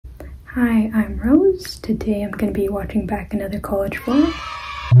Hi, I'm Rose. Today I'm going to be watching back another college vlog.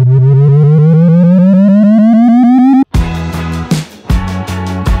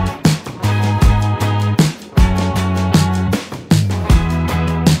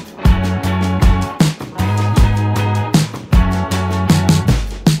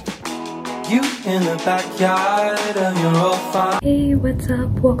 You in the backyard of your old farm. Hey, what's up?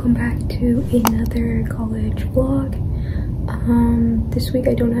 Welcome back to another college vlog. This week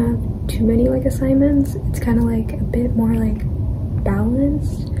I don't have too many assignments. It's kind of a bit more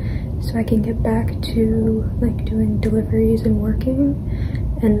balanced, so I can get back to doing deliveries and working.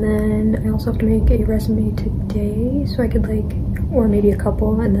 And then I also have to make a resume today, so I could or maybe a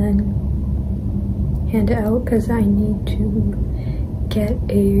couple, and then hand it out because I need to get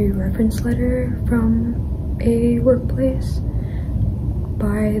a reference letter from a workplace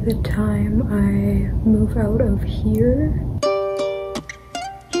by the time I move out of here.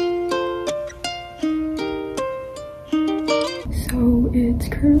 So it's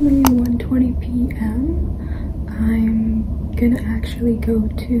currently 1:20 p.m. I'm gonna actually go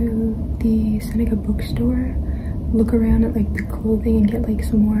to the Seneca bookstore, look around at the clothing and get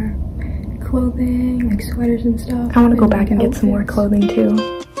some more clothing, sweaters and stuff. I want to go back and get some more clothing too.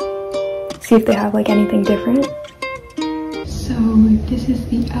 See if they have anything different. So this is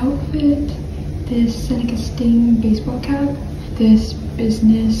the outfit. This Seneca Sting baseball cap, this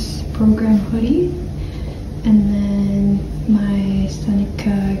business program hoodie, and then my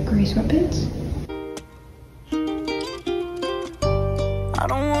Seneca gray sweatpants. I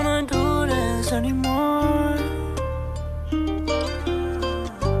don't wanna do this anymore.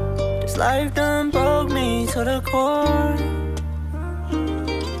 This life done broke me to the core.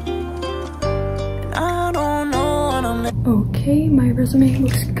 And I don't know what I'm. Okay, my resume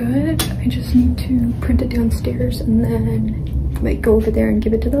looks good. I just need to print it downstairs and then go over there and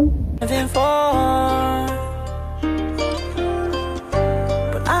give it to them. Living for.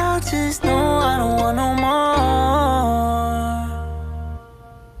 Just know I don't want no more.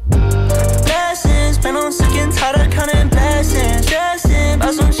 Blessings, man, I'm sick and tired of counting blessings. Stressing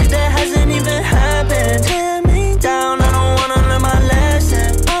about some shit that hasn't even happened. Tear me down, I don't wanna learn my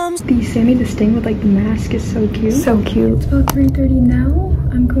lesson. The Sammy the Sting with the mask is so cute. So cute. It's about 3:30 now.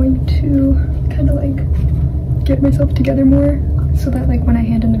 I'm going to kind of get myself together more so that when I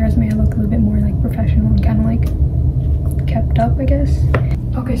hand in the resume I look a little bit more professional and kind of kept up, I guess.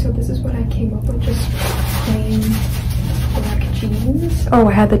 Okay, so this is what I came up with, just plain black jeans. Oh,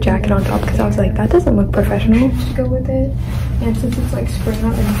 I had the jacket on top because I was like, that doesn't look professional. To go with it, and since it's spring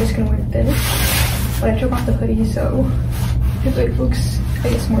out, I'm just gonna wear this. But I took off the hoodie, so it looks,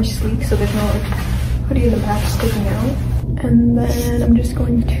 I guess, more sleek. So there's no hoodie in the back sticking out. And then I'm just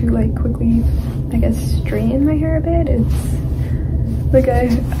going to quickly, I guess, straighten my hair a bit. It's I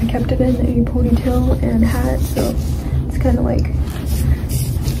kept it in a ponytail and hat, so it's kind of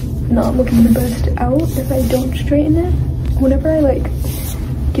not looking the best out if I don't straighten it. Whenever I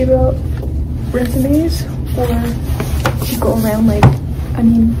give out resumes or go around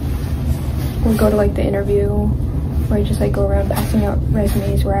or go to the interview, or I just go around passing out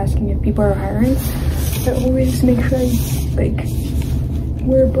resumes or asking if people are hiring, I always make sure I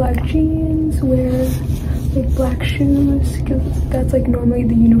wear black jeans, wear black shoes, because that's normally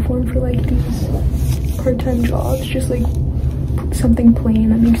the uniform for these part-time jobs. Just something plain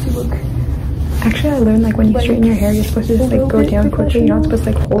that makes you look. Actually, I learned when you straighten your hair, you're supposed to just go down quickly. You're not supposed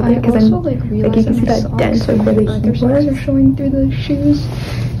to hold it, because then you can see that dent where the heat was are showing through the shoes.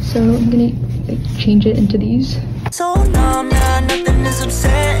 So I'm gonna change it into these. So numb now, nothing is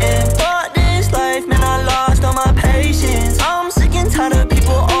upsetting. But this life, man, I lost all my patience. I'm sick and tired of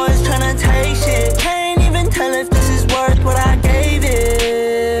people always trying to take shit. Can't even tell if this is worth what I gave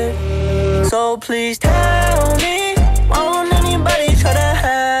it. So please tell me, why won't anybody try to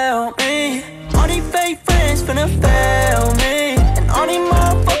help me? All these fake friends finna fail me, and all these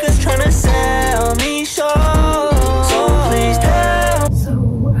motherfuckers trying to sell me short. So please tell.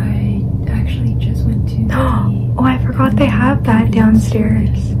 So I actually just went to oh, I forgot they have that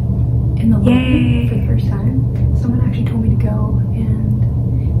downstairs in the lobby for the first time. Someone actually told me to go, and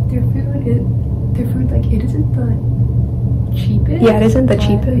their food it isn't the cheapest. Yeah, it isn't the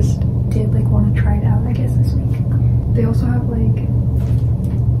cheapest. I did want to try it out, I guess, this week. They also have a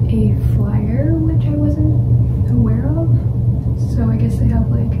flyer, which I wasn't aware of. So I guess they have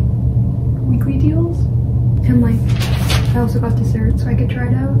weekly deals, and I also got dessert so I could try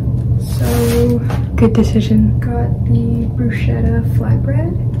it out. So good decision. Got the bruschetta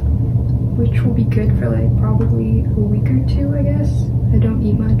flatbread, which will be good for probably a week or two, I guess. I don't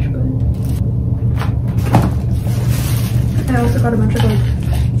eat much, but I also got a bunch of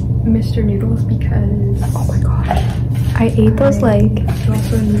Easter noodles because, oh my gosh, I ate those like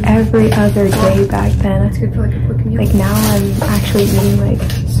every other day back then. It's good for like a quick meal. Like now I'm actually eating like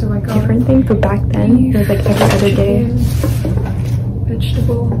different things, but back then it was like every other day.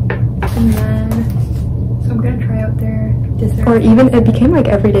 Vegetable, and then so I'm gonna try out their dessert. Or even it became like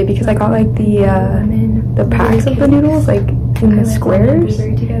every day because I got like the packs of the noodles like in the squares.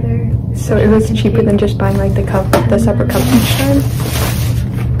 Together. So it was cheaper than just buying like the separate cups each time.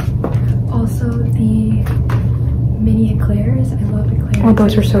 Also the mini eclairs. I love eclairs. Oh,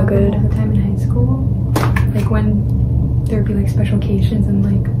 those were so good. All the time in high school. Like when there'd be like special occasions and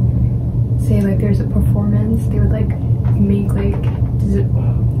like say like there's a performance, they would like make like dessert.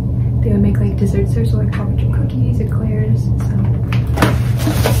 They would make like desserts there, so like chocolate chip cookies, eclairs. So,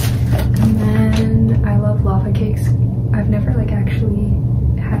 and then I love lava cakes. I've never like actually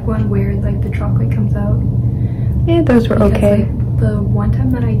had one where like the chocolate comes out. Yeah, those were because, okay. Like, the one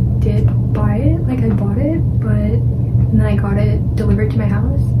time that I did buy it, like I bought it, and then I got it delivered to my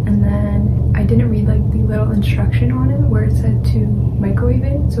house, and then I didn't read like the little instruction on it where it said to microwave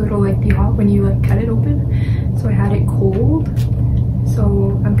it, so it'll like be hot when you like cut it open. So I had it cold. So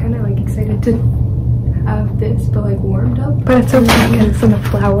I'm kind of like excited to have this, but like warmed up. But it's okay because it's in the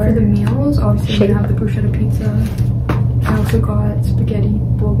flour. For the meals, obviously we have the bruschetta pizza. I also got spaghetti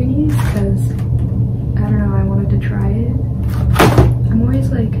bolognese because I don't know, I wanted to try it. I'm always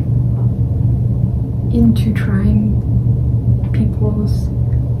like into trying people's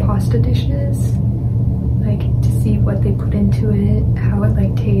pasta dishes, like to see what they put into it, how it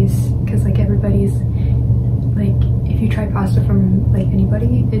like tastes, because like everybody's like, if you try pasta from like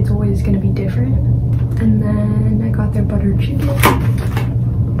anybody, it's always going to be different. And then I got their buttered chicken,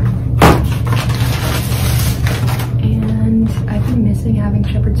 and I've been missing having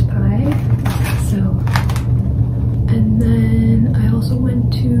shepherd's pie, so. And then I also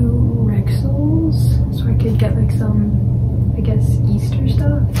went to Rexall's so I could get like some, I guess, Easter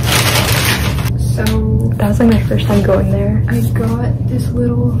stuff. So that was like my first time going there. I got this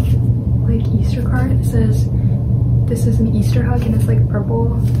little like Easter card. It says, "This is an Easter hug," and it's like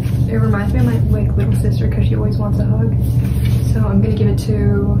purple. It reminds me of my like little sister because she always wants a hug. So I'm gonna give it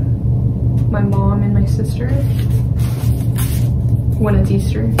to my mom and my sister when it's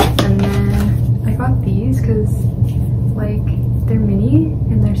Easter. And then I got these because like they're mini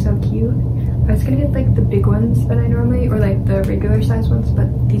and they're so cute. I was gonna get like the big ones that I normally, or like the regular size ones, but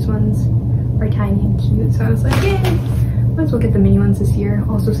these ones are tiny and cute. So I was like, yay! Might as well get the mini ones this year,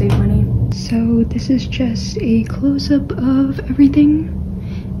 also save money. So this is just a close-up of everything,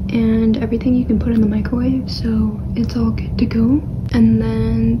 and everything you can put in the microwave, so it's all good to go. And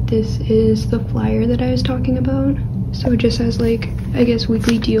then this is the flyer that I was talking about. So it just has like, I guess,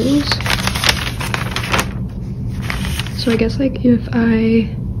 weekly deals. So I guess like if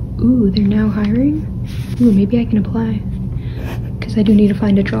I, ooh, they're now hiring. Ooh, maybe I can apply, because I do need to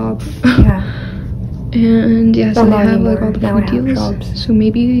find a job. Yeah. And yeah, so they have like all the food deals. So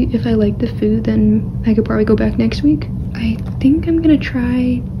maybe if I like the food, then I could probably go back next week. I think I'm gonna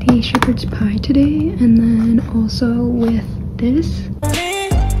try the shepherd's pie today, and then also with this.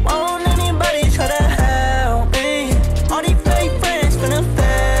 Won't anybody try to help me? All these fake friends finna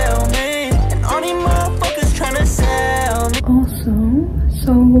fail me, and all these motherfuckers trying to sell me. Also,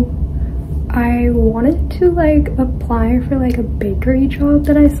 so I wanted to like apply for like a bakery job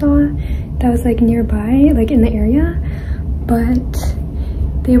that I saw that was like nearby, like in the area, but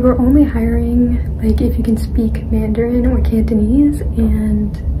they were only hiring like if you can speak Mandarin or Cantonese,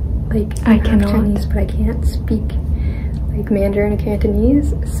 and like I cannot Chinese, but I can't speak like Mandarin or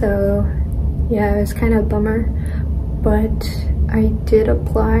Cantonese. So yeah, it was kind of a bummer, but I did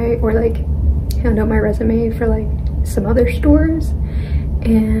apply, or like hand out my resume for like some other stores,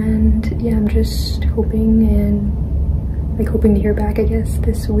 and yeah, I'm just hoping to hear back, I guess,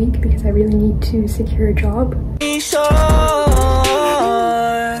 this week, because I really need to secure a job. So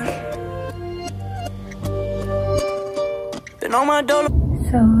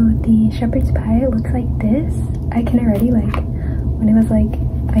the shepherd's pie looks like this. I can already, like, when it was like,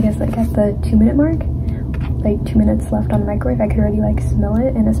 I guess like at the 2-minute mark, like 2 minutes left on the microwave, I could already like smell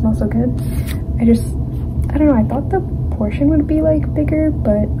it, and it smells so good. I don't know, I thought the portion would be like bigger,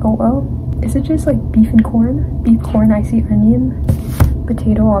 but oh well. Is it just like beef and corn? Beef, corn, I see onion,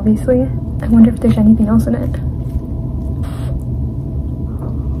 potato, obviously. I wonder if there's anything else in it.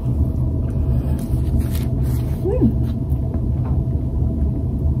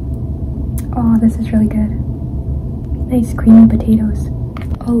 Oh, this is really good. Nice creamy potatoes.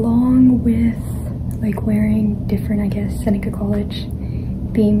 Along with like wearing different, I guess, Seneca College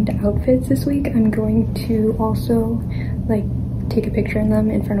themed outfits this week, I'm going to also like take a picture in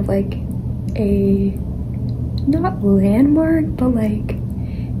them in front of like a, not landmark, but like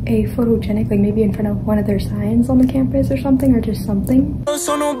a photogenic, like maybe in front of one of their signs on the campus or something, or just something.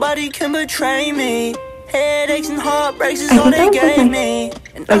 So nobody can betray me. Headaches and heartbreaks is all they gave me.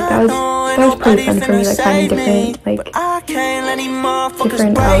 Like that was pretty fun for me, like finding different like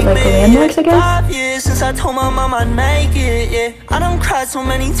different like landmarks, I guess. 5 years since I told my mom I'd make it, yeah. I done cried so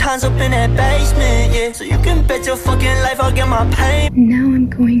many times up in that basement, yeah. So you can bet your fucking life I'll get my payment. Now I'm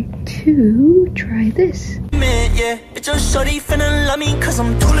going to try this. Yeah, bitch, your shorty finna love me cause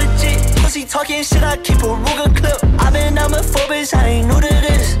I'm too legit. Pussy talking shit, I keep a Ruger clip. I've been down before, bitch, I ain't new to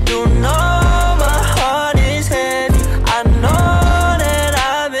this. You know my heart is heavy. I know that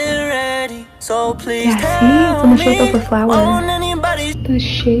I've been ready. So please tell me. It's in the shape of a flower. The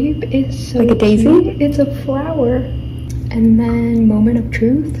shape is so like a daisy? cute. It's a flower. And then moment of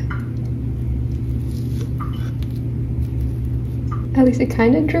truth. At least it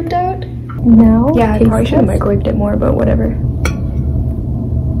kind of dripped out. Now, yeah, I probably should have microwaved it more, but whatever.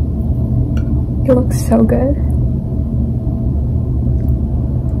 It looks so good.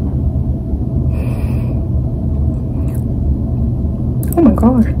 Oh my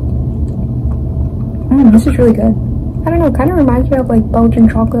gosh. This is really good. I don't know, it kind of reminds me of like Belgian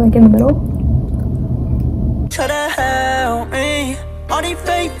chocolate, like in the middle. Try to help me. All these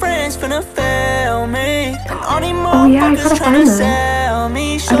fake friends finna fail me. Oh yeah, I gotta find that.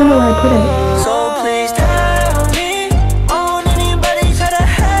 I don't know where I put it. So please tell me, won't anybody try to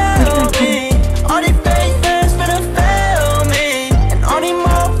help me? All these fake friends finna fail me, and all these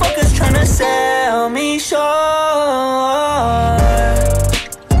motherfuckers tryna sell me short.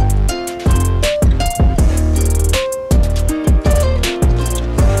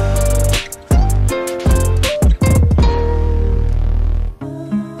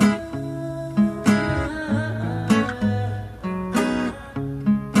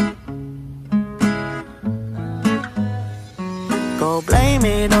 Go blame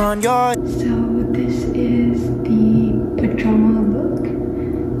it on your. So this is the pajama look.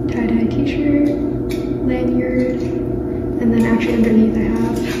 Tie-dye t-shirt, lanyard, and then actually underneath I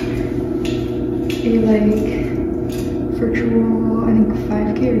have a like virtual, I think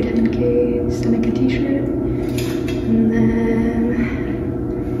 5K or 10K Seneca t-shirt. And then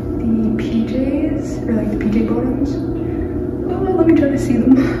the PJs, or like the PJ bottoms. Oh, let me try to see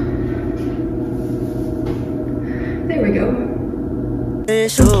them. There we go.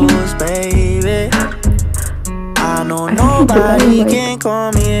 Issues, baby. I know nobody can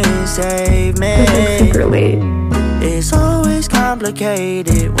come here and save me. Super late. It's always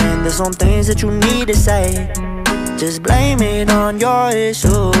complicated when there's some things that you need to say. Just blame it on your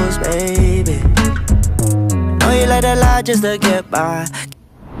issues, baby. Know you like to lie just to get by.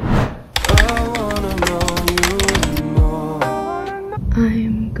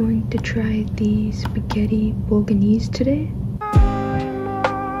 I'm going to try the spaghetti bolognese today.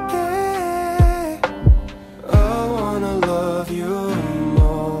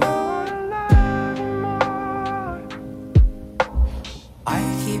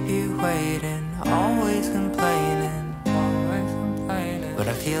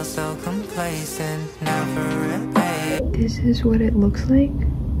 So complacent, never repay. This is what it looks like.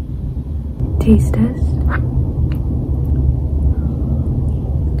 Taste test.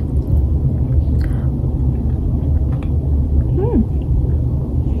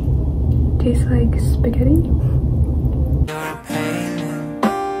 Tastes like spaghetti.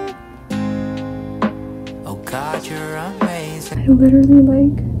 Oh God, you're amazing. I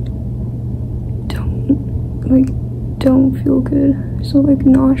literally don't feel good. So like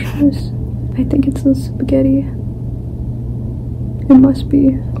nauseous. I think it's the spaghetti. It must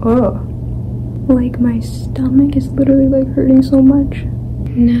be. Oh. Like my stomach is literally like hurting so much.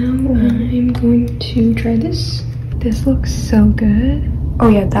 Now I'm going to try this. This looks so good. Oh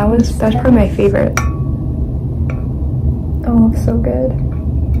yeah, that's probably my favorite. Oh, it looks so good.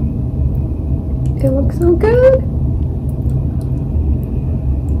 It looks so good.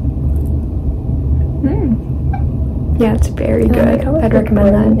 Yeah, it's very good. I'd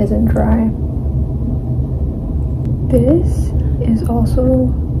recommend that. Isn't dry. This is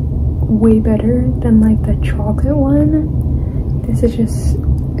also way better than like the chocolate one. This is just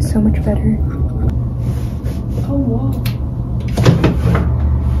so much better. Oh wow.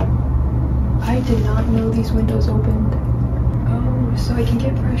 I did not know these windows opened. Oh, so I can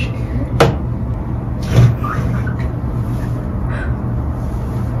get fresh air.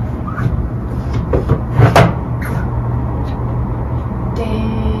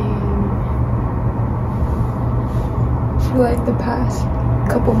 For like the past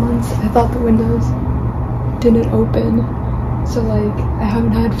couple months, I thought the windows didn't open, So like I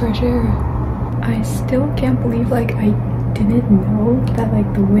haven't had fresh air. I still can't believe like I didn't know that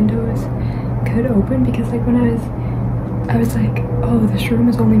like the windows could open, because like when I was like, oh, this room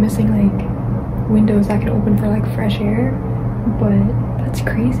is only missing like windows that can open for like fresh air, but that's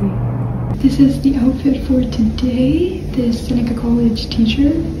crazy. This is the outfit for today. This Seneca College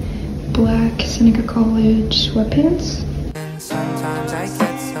t-shirt, black Seneca College sweatpants. Sometimes I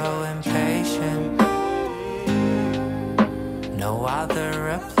get so impatient. No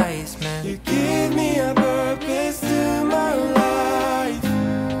other replacement. You give me a purpose to my life,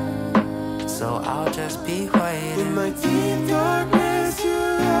 so I'll just be waiting. In my deep darkness, you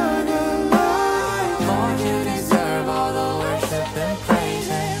are the light. Lord, you deserve all the worship and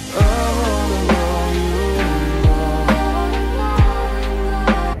praising.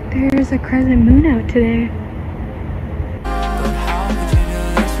 There's a crescent moon out today. But how could you do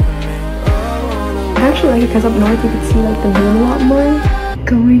this for me? I actually like it because up north you can see like the moon a lot more.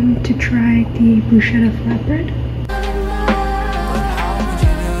 Going to try the bruschetta flatbread.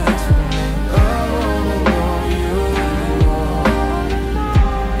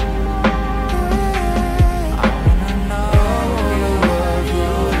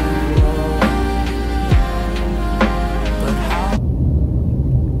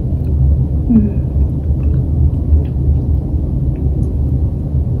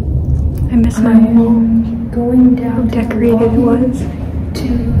 I miss my home. Going down decorated was to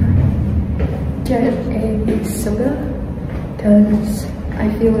get a soda, because I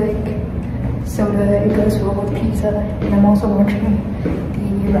feel like soda, it goes well with pizza, and I'm also watching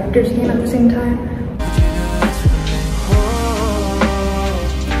the Raptors game at the same time.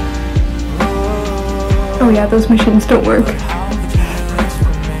 Oh yeah, those machines don't work.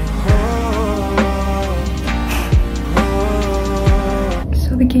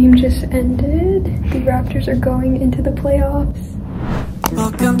 The game just ended. The Raptors are going into the playoffs.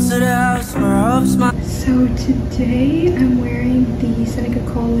 Welcome to the house where hope's my. So today I'm wearing the Seneca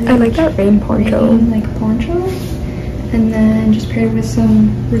College. I like that rain poncho. Like poncho, and then just paired with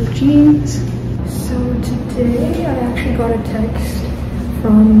some ripped jeans. So today I actually got a text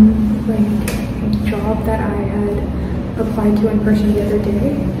from like a job that I had applied to in person the other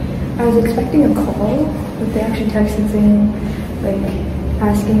day. I was expecting a call, but they actually texted saying like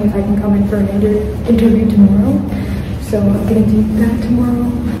asking if I can come in for an interview tomorrow. So I'm gonna do that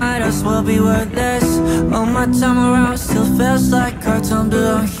tomorrow. Might as well be worth this. All my time around still feels like cartoon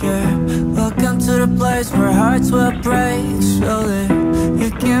belong here. Welcome to the place where hearts will break slowly.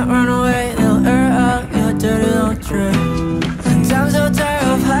 You can't run away, they'll air out your dirty little trick. And I'm so tired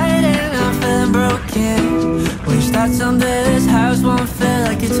of hiding, I'm feeling broken. Wish that someday this house won't feel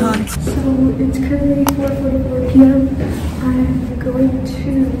like it's haunted. So it's currently 4:44 p.m. I'm going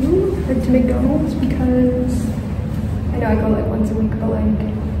to head to McDonald's because I know I go like once a week, but like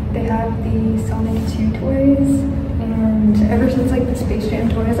they have the Sonic 2 toys, and ever since like the Space Jam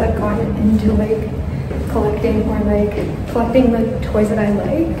toys, I've gotten into like collecting like toys that I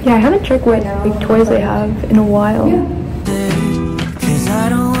like. Yeah, I haven't checked what like toys they have in a while. Yeah.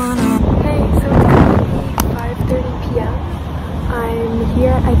 Hey, so it's 5:30 p.m. I'm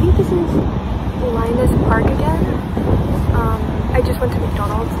here. I think this is Linus Park again. I just went to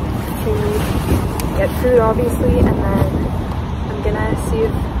McDonald's to get food, obviously, and then I'm gonna see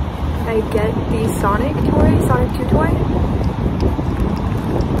if I get the Sonic 2 toy.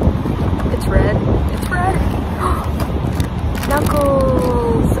 It's red. It's red.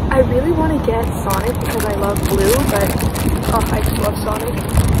 Knuckles! I really want to get Sonic because I love blue, but oh, I just love Sonic.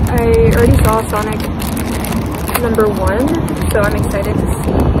 I already saw Sonic number 1, so I'm excited to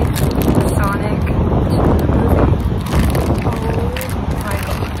see Sonic 2 movie.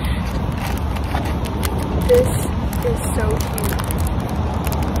 This is so cute.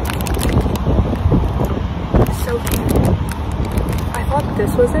 So cute. I thought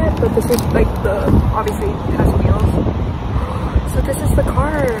this was it, but this is like the, obviously it has wheels. So this is the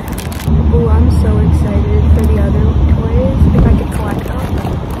car. Oh, I'm so excited for the other toys, if I could collect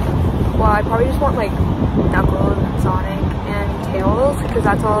them. Well, I probably just want like Knuckles and Sonic and Tails, because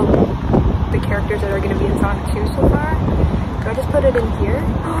that's all the characters that are going to be in Sonic 2 so far. Do I just put it in here?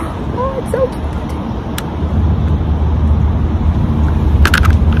 Oh, it's so cute.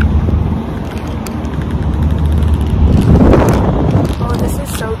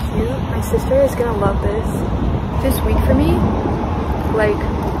 So cute. My sister is gonna love this. This week for me, like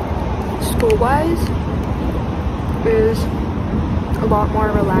school-wise, is a lot more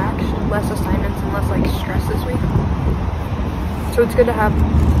relaxed, less assignments and less like stress this week. So it's good to have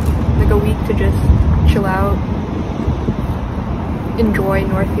like a week to just chill out, enjoy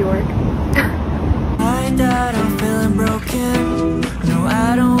North York. Hide that I'm feeling broken. No,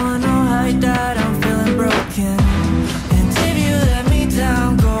 I don't want to hide that I'm feeling broken. And if you let me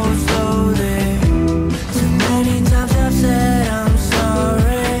down, go slowly. Too many times I've said I'm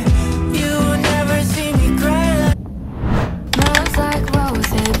sorry. You will never see me cry. Smells like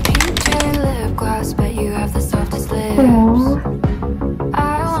roses, peach and lip gloss, but you have the softest lips.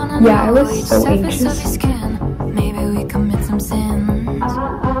 Aww. Yeah, I was so anxious. Maybe we commit some sins.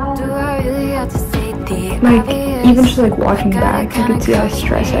 Do I really have to say the Like, even just like watching back, I could see how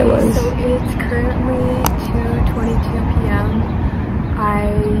stressed I was. So it's currently 2:22 p.m. I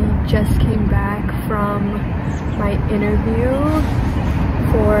just came back from my interview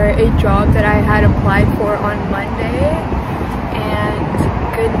for a job that I had applied for on Monday, and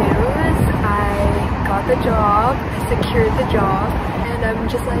good news, I got the job, I secured the job, and I'm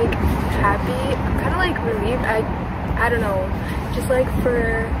just like happy. I'm kind of like relieved. I don't know, just like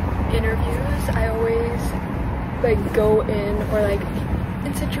for interviews, I always like go in, or like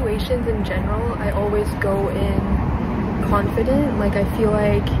in situations in general, I always go in confident. Like I feel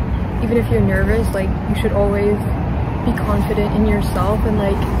like even if you're nervous, like you should always be confident in yourself and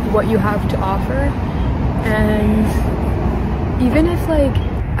like what you have to offer. And even if like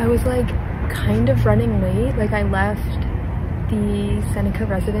I was like kind of running late, like I left the Seneca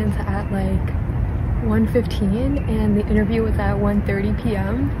residence at like 1:15 and the interview was at 1:30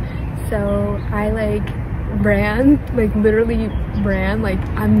 p.m. so I like ran, like literally ran. Like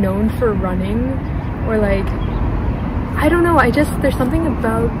I'm known for running, or like I don't know, there's something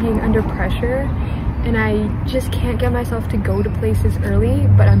about being under pressure and I just can't get myself to go to places early,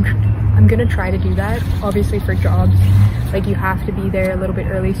 but I'm gonna try to do that. Obviously for jobs, like you have to be there a little bit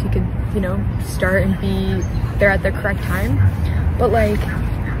early so you could, you know, start and be there at the correct time. But like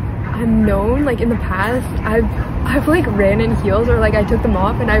I'm known, like in the past, I've like ran in heels, or like I took them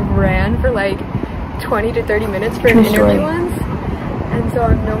off and I've ran for like 20 to 30 minutes for an interview once. And so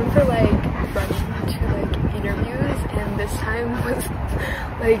I'm known for like running to like interviews, and this time was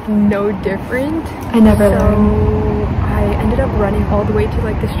like no different. I never So learned. I ended up running all the way to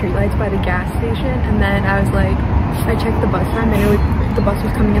like the streetlights by the gas station, and then I was like, I checked the bus time and the bus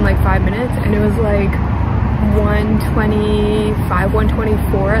was coming in like 5 minutes, and it was like 1:25,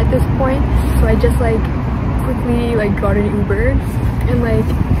 1:24 at this point. So I just like quickly like got an Uber, and like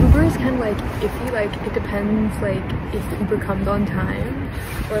Uber is kind of like iffy. Like it depends like if Uber comes on time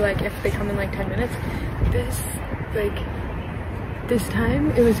or like if they come in like 10 minutes. This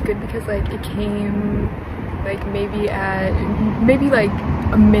time it was good because like it came like maybe like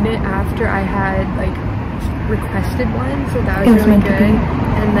a minute after I had like requested one, so that was really good.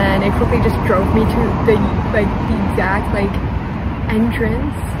 And then it quickly just drove me to the exact like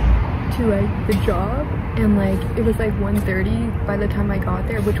entrance to like the job, and like it was like 1:30 by the time I got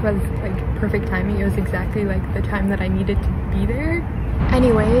there, which was like perfect timing. It was exactly like the time that I needed to be there.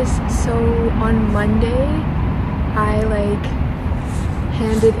 Anyways, so on Monday I like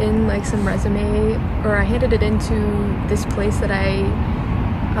handed in like some resume, or I handed it into this place that I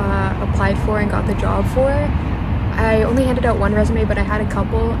applied for and got the job for. I only handed out one resume, but I had a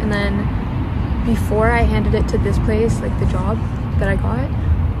couple, and then before I handed it to this place, like the job that I got,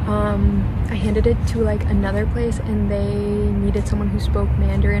 I handed it to like another place, and they needed someone who spoke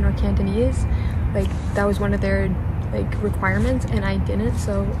Mandarin or Cantonese. Like that was one of their like requirements, and I didn't,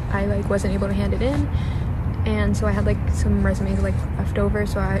 so I like wasn't able to hand it in. And so I had like some resumes like left over,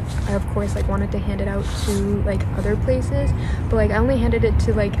 so I of course like wanted to hand it out to like other places, but like I only handed it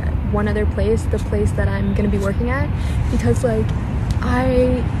to like one other place, the place that I'm gonna be working at, because like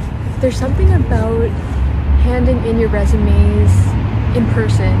there's something about handing in your resumes in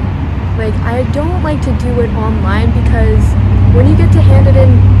person. Like I don't like to do it online, because when you get to hand it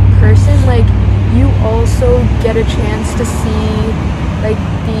in person, like you also get a chance to see like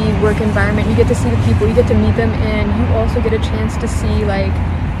the work environment, you get to see the people, you get to meet them, and you also get a chance to see like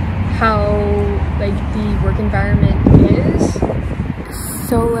how like the work environment is.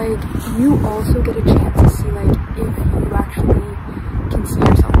 So like you also get a chance to see like if you actually can see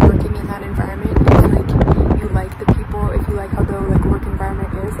yourself working in that environment, if like you like the people, if you like how the like work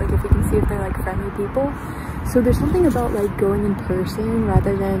environment is, like if you can see if they're like friendly people. So there's something about like going in person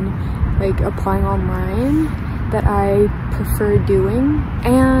rather than like applying online that I prefer doing.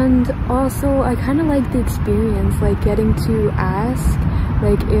 And also I kind of like the experience, like getting to ask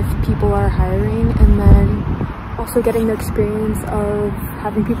like if people are hiring, and then also getting the experience of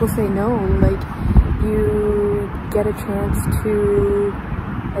having people say no. Like you get a chance to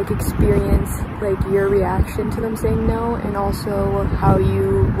like experience like your reaction to them saying no, and also how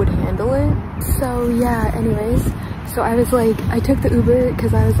you would handle it. So yeah, anyways, so I was like, I took the Uber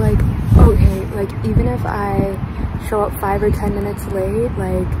because I was like, okay, like even if I show up 5 or 10 minutes late,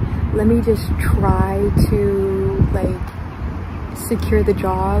 like let me just try to like secure the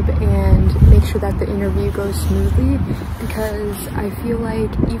job and make sure that the interview goes smoothly, because I feel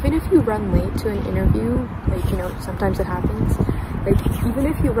like even if you run late to an interview, like, you know, sometimes it happens, like even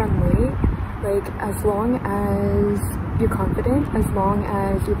if you run late, like as long as you're confident, as long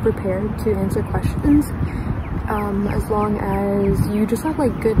as you're prepared to answer questions, as long as you just have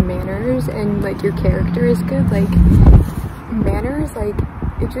like good manners and like your character is good, like manners, like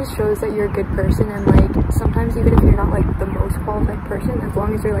it just shows that you're a good person. And like sometimes even if you're not like the most qualified person, as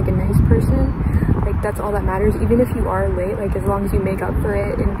long as you're like a nice person, like that's all that matters. Even if you are late, like as long as you make up for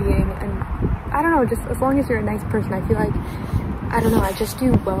it and being an, I don't know, just as long as you're a nice person, I feel like, I don't know, I just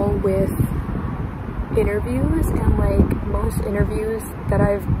do well with interviews. And like most interviews that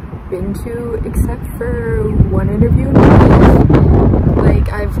I've been to, except for one interview in my life,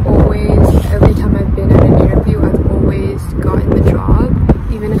 like I've always, every time I've been at an interview, I've always gotten the job,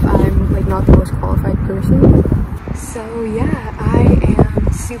 even if I'm like not the most qualified person. So yeah, I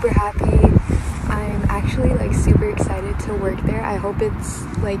am super happy. I'm actually like super excited to work there. I hope it's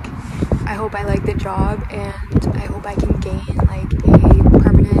like, I hope I like the job, and I hope I can gain like a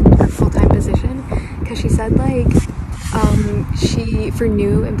permanent or full-time position, because she said like she, for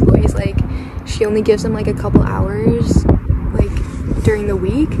new employees, like she only gives them like a couple hours like during the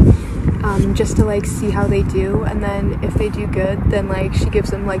week, just to like see how they do, and then if they do good, then like she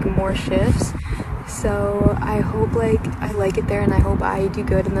gives them like more shifts. So I hope like I like it there, and I hope I do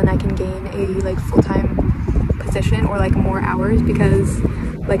good, and then I can gain a like full-time position or like more hours, because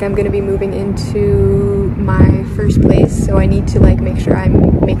like I'm gonna be moving into my first place, so I need to like make sure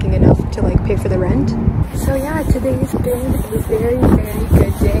I'm making enough to like pay for the rent. So yeah, today's been a very, very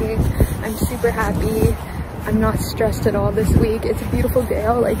good day. I'm super happy. I'm not stressed at all this week. It's a beautiful day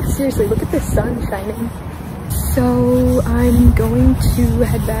out. Like seriously, look at the sun shining. So I'm going to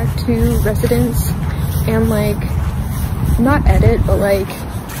head back to residence and like not edit, but like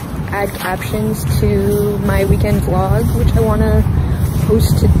add captions to my weekend vlog, which I want to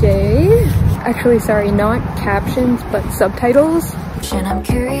post today. Actually, sorry, not captions, but subtitles. I'm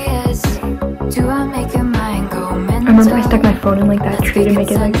curious, do I make your mind go mental? I remember I stuck my phone in like that tree to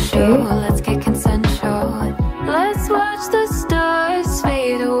make it like stay. Let's get consensual. Let's watch the stars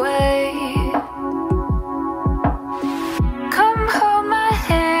fade away. Come hold my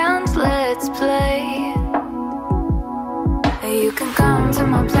hand, let's play. You can come to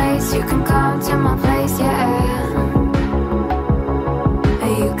my place, you can come to my place, yeah.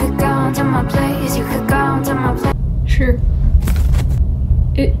 You could come to my place, you could come to my place. Sure.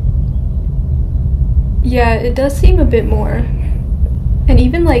 Yeah, it does seem a bit more. And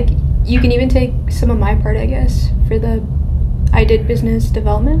even like, you can even take some of my part, I guess, for the I did business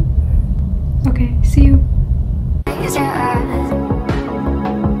development. Okay, see you. Yeah.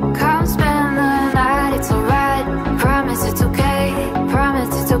 Come spend the night, it's alright. Promise it's okay.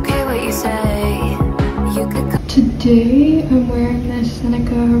 Promise it's okay what you say. You could come. Today I'm wearing this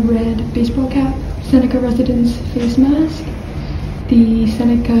Seneca red baseball cap, Seneca residence face mask, the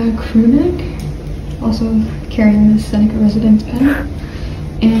Seneca crew neck, also carrying this Seneca residence pen,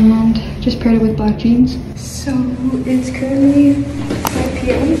 and just paired it with black jeans. So it's currently 5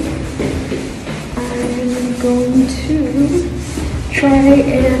 p.m. I'm going to try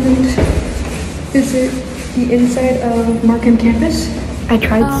and visit the inside of Markham campus. I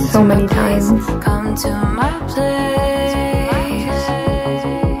tried so many times. Come to my place.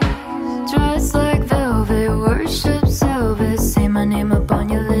 Dress like velvet, worship Elvis. Say my name up on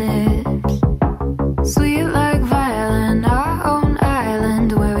your lips. Sweet like violin, our own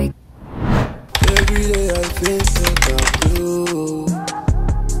island where we. Every day I think about you.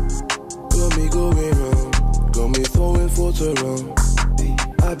 Got me going round, got me throwing thoughts around.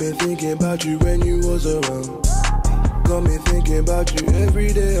 I've been thinking about you when you was around. Got me thinking about you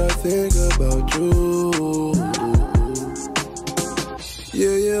every day. I think about you.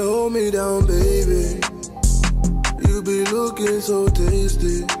 Yeah, yeah, hold me down, baby. You be looking so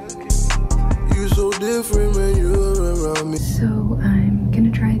tasty. You so different when you're around me. So I'm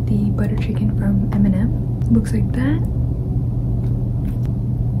gonna try the butter chicken from M&M. Looks like that.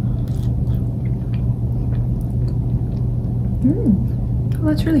 Oh,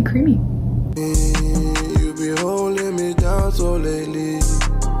 that's really creamy. You be holding me down so lately.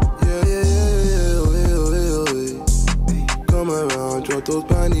 Yeah, yeah, yeah, yeah. Come around, drop those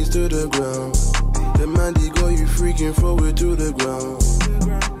panties to the ground. The mandy go, you freaking throw it to the ground.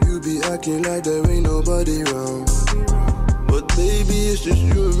 You be acting like there ain't nobody around, but baby, it's just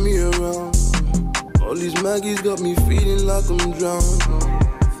you and me around. All these Maggies got me feeling like I'm drowned.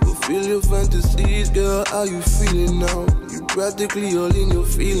 fulfill your fantasies, girl. How you feeling now? You practically all in your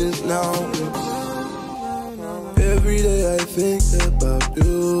feelings now. Every day I think about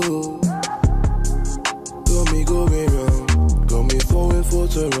you. Got me going round, got me throwing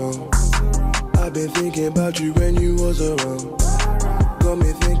thoughts around. I've been thinking about you when you was around. Got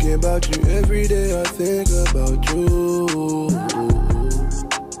me thinking about you every day. I think about you.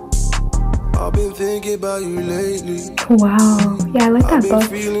 I've been thinking about you lately. Wow, yeah, I like that book. I've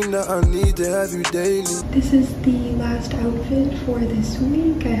been feeling that I need to have you daily. This is the last outfit for this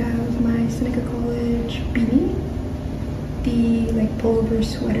week. I have my Seneca College beanie, the like pullover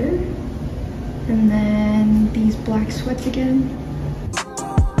sweater, and then these black sweats again.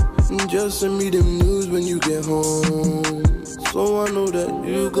 Just send me them news when you get home, so I know that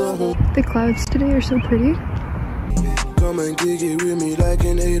you go home. The clouds today are so pretty. Come and kick it with me like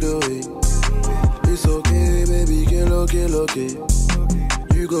an 808. It's okay, baby, get okay.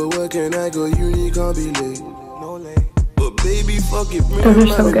 You go work and I go uni, can't be late. But baby, fuck it, those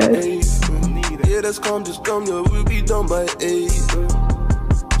are so good. Yeah, that's calm, just come, yeah, we'll be done by 8.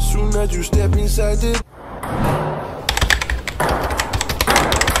 Soon as you step inside the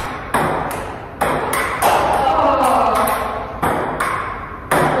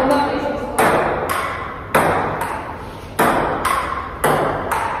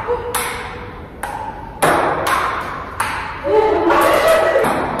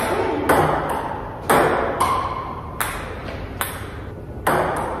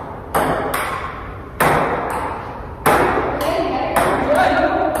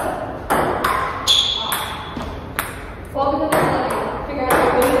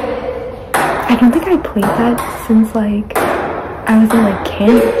I don't think I played that since like I was in like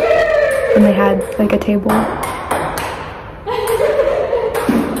camp and they had like a table.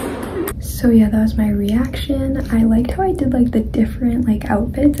 So yeah, that was my reaction. I liked how I did like the different like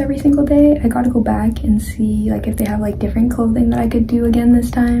outfits every single day. I got to go back and see like if they have like different clothing that I could do again this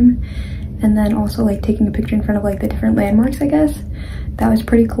time. And then also like taking a picture in front of like the different landmarks, I guess. That was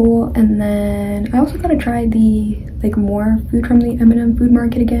pretty cool. And then I also got to try the like more food from the M&M food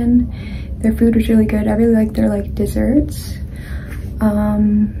market again. Their food was really good. I really liked their like desserts.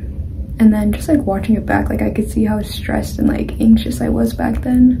 And then just like watching it back, like I could see how stressed and like anxious I was back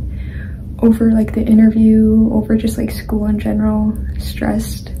then over like the interview, over just like school in general,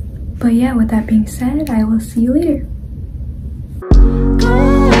 stressed. But yeah, with that being said, I will see you later.